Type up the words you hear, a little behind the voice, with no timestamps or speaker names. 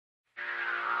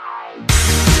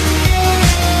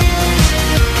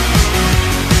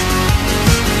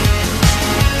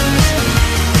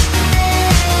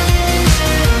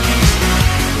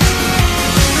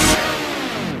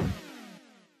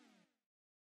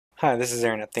Hi, this is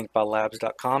Aaron at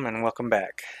ThinkBotLabs.com and welcome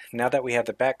back. Now that we have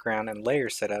the background and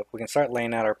layers set up, we can start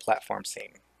laying out our platform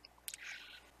scene.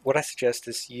 What I suggest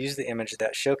is use the image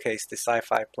that showcased the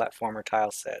Sci-Fi platformer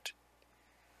tile set.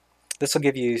 This will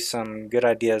give you some good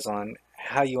ideas on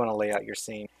how you want to lay out your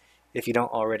scene if you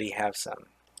don't already have some.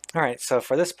 Alright, so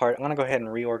for this part, I'm going to go ahead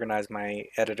and reorganize my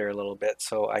editor a little bit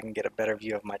so I can get a better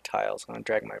view of my tiles. I'm going to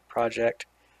drag my project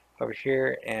over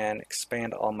here and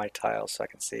expand all my tiles so I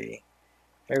can see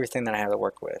everything that I have to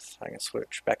work with. I can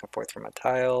switch back and forth from my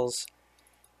tiles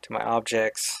to my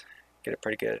objects, get a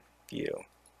pretty good view.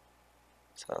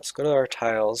 So let's go to our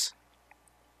tiles.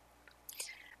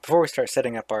 Before we start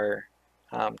setting up our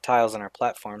tiles and our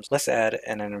platforms, let's add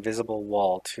an invisible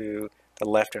wall to the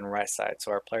left and right side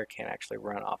so our player can't actually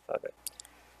run off of it.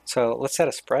 So let's set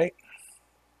a sprite,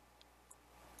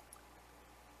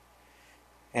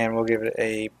 and we'll give it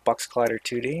a box collider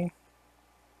 2D.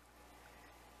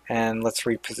 And let's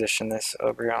reposition this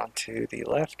over onto the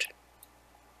left.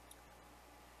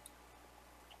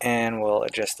 And we'll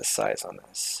adjust the size on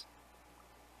this.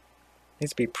 It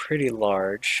needs to be pretty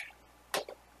large.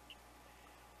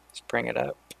 Let's bring it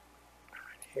up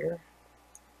right here.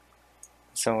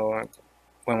 So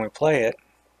when we play it,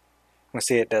 we'll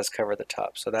see it does cover the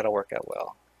top, so that'll work out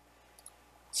well.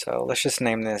 So let's just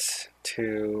name this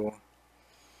to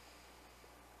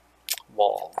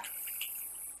wall.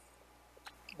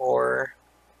 Or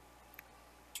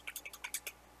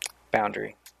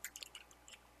boundary.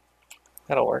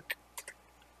 That'll work.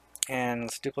 And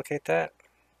let's duplicate that,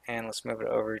 and let's move it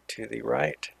over to the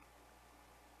right.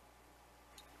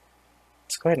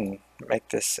 Let's go ahead and make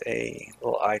this a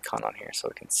little icon on here so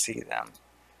we can see them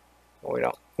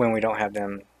when we don't have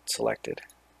them selected.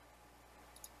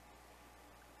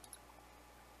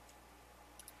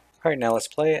 Alright, now let's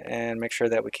play it and make sure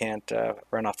that we can't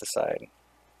run off the side.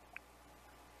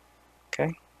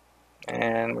 Okay,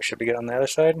 and we should be good on the other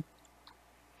side.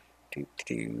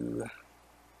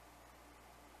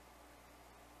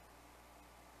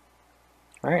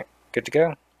 Alright, good to go.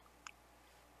 Let's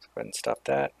go ahead and stop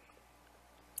that.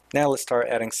 Now let's start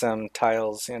adding some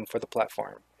tiles in for the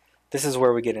platform. This is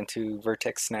where we get into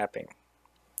vertex snapping.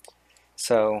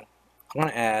 So I'm going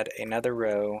to add another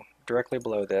row directly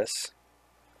below this.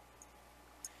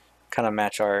 Kind of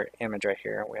match our image right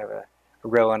here. We have a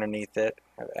row underneath it,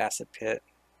 we have acid pit.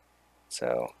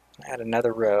 So add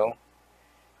another row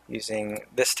using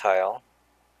this tile.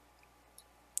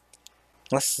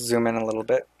 Let's zoom in a little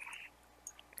bit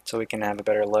so we can have a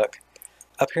better look.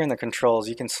 Up here in the controls,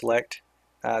 you can select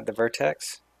the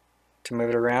vertex to move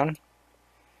it around.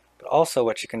 But also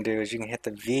what you can do is you can hit the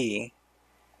V,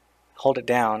 hold it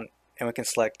down, and we can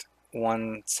select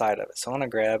one side of it. So I'm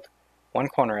going to grab one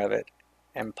corner of it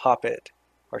and pop it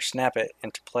or snap it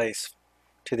into place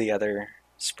to the other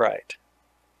sprite.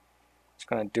 Just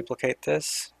going to duplicate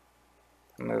this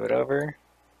and move it over.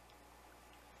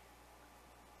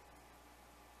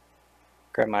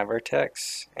 Grab my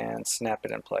vertex and snap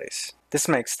it in place. This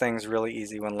makes things really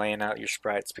easy when laying out your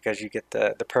sprites because you get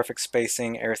the perfect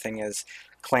spacing. Everything is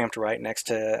clamped right next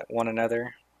to one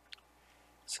another.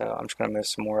 So I'm just going to move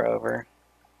some more over.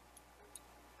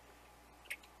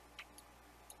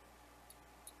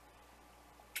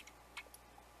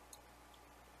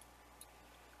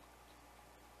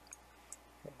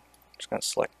 Just going to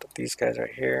select these guys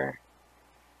right here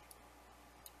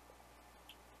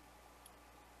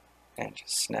and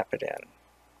just snap it in.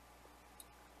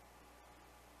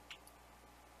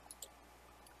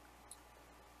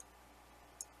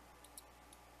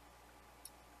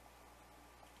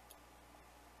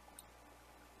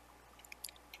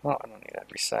 Well, I don't need to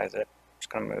resize it. I'm just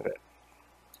going to move it.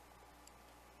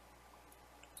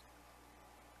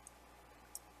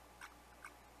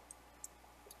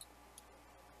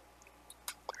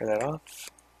 Clear that off.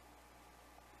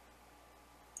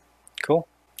 Cool.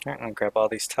 Alright, I'm going to grab all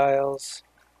these tiles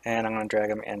and I'm going to drag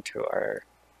them into our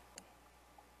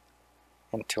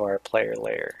player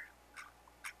layer.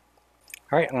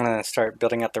 Alright, I'm going to start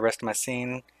building out the rest of my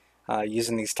scene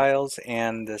using these tiles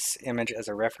and this image as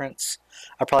a reference.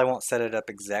 I probably won't set it up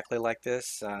exactly like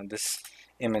this. This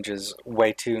image is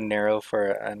way too narrow for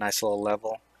a nice little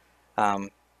level.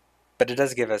 But it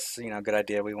does give us, a good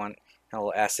idea. We want a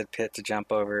little acid pit to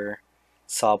jump over,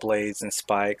 saw blades and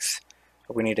spikes.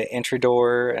 We need an entry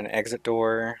door, an exit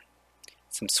door,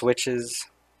 some switches.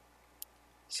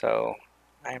 So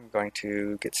I'm going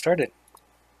to get started.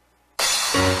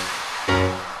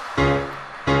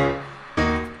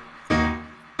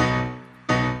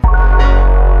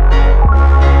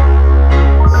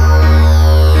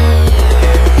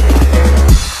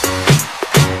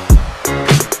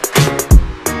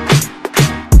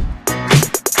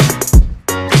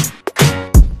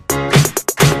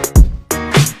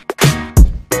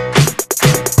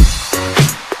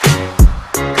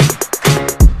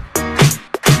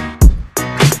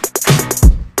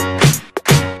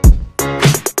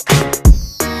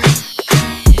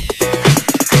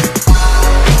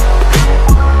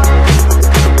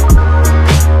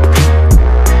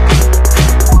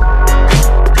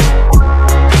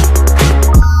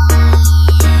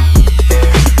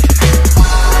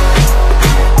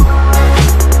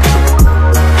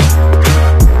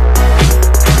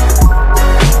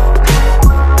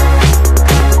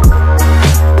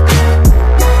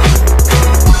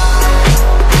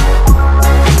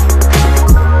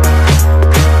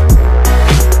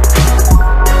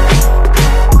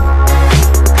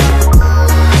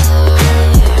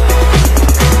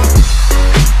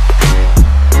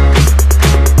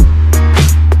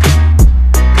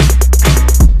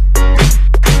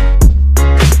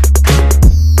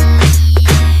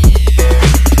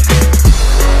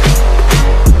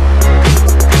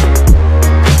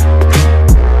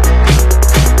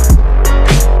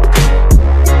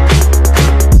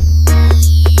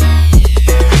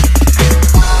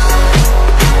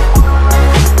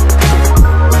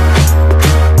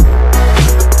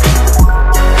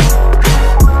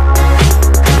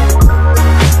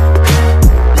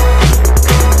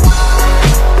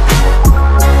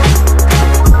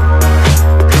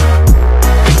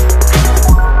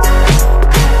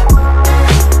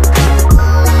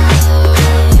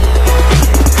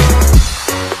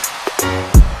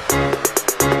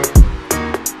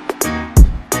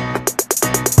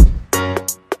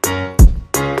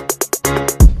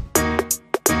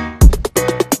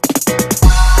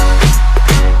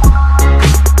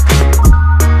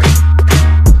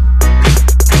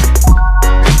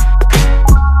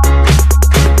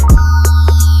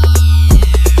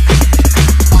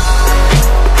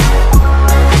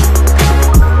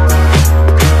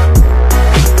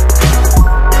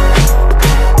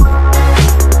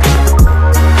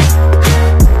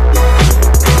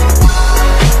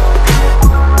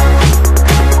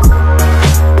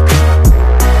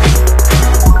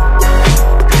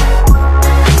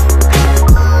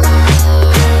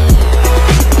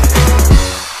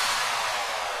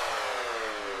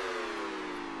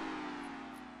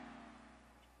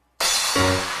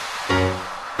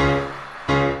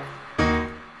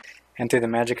 And through the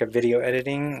magic of video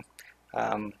editing,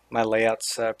 my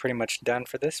layout's pretty much done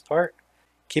for this part.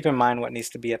 Keep in mind what needs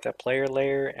to be at the player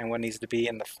layer and what needs to be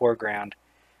in the foreground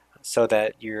so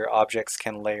that your objects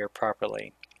can layer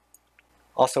properly.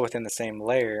 Also within the same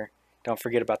layer, don't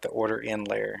forget about the order in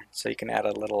layer, so you can add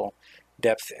a little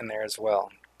depth in there as well.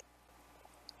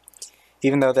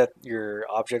 Even though that your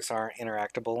objects aren't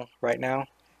interactable right now,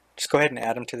 just go ahead and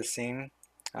add them to the scene.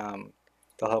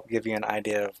 They'll help give you an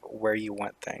idea of where you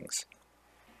want things.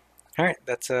 Alright,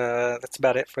 that's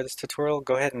about it for this tutorial.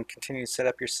 Go ahead and continue to set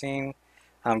up your scene,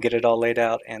 get it all laid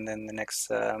out, and then the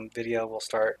next video we'll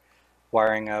start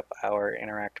wiring up our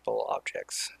interactable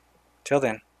objects. Till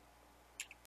then.